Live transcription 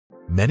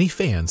Many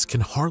fans can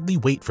hardly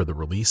wait for the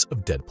release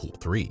of Deadpool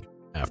 3.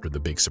 After the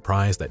big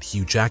surprise that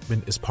Hugh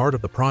Jackman is part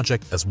of the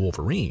project as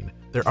Wolverine,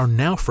 there are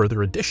now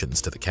further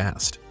additions to the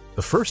cast.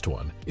 The first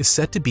one is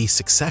said to be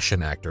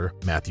Succession actor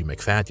Matthew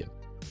Macfadyen.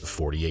 The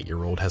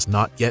 48-year-old has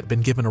not yet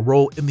been given a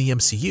role in the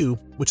MCU,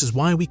 which is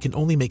why we can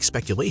only make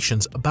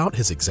speculations about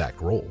his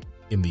exact role.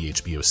 In the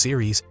HBO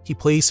series, he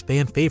plays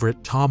fan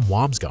favorite Tom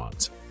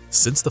Wambsgans.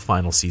 Since the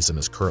final season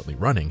is currently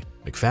running,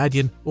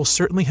 Macfadyen will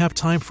certainly have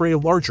time for a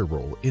larger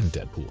role in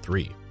Deadpool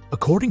 3.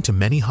 According to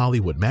many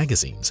Hollywood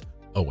magazines,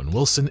 Owen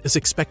Wilson is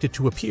expected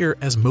to appear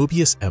as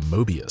Mobius M.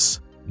 Mobius.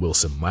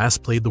 Wilson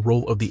last played the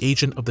role of the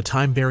agent of the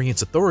Time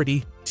Variance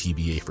Authority,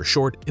 TVA for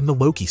short, in the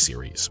Loki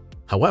series.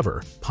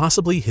 However,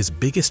 possibly his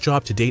biggest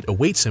job to date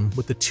awaits him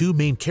with the two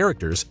main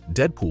characters,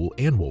 Deadpool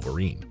and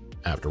Wolverine.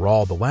 After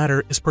all, the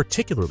latter is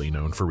particularly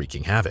known for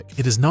wreaking havoc.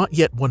 It is not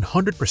yet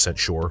 100%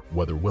 sure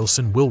whether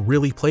Wilson will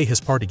really play his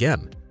part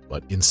again,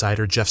 but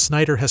insider Jeff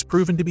Snyder has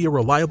proven to be a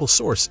reliable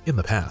source in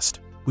the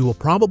past. We will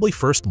probably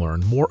first learn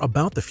more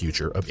about the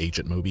future of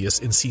Agent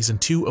Mobius in Season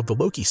 2 of the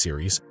Loki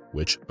series,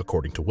 which,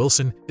 according to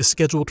Wilson, is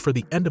scheduled for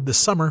the end of this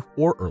summer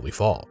or early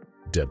fall.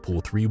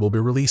 Deadpool 3 will be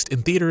released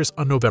in theaters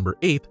on November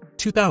 8,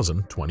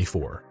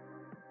 2024.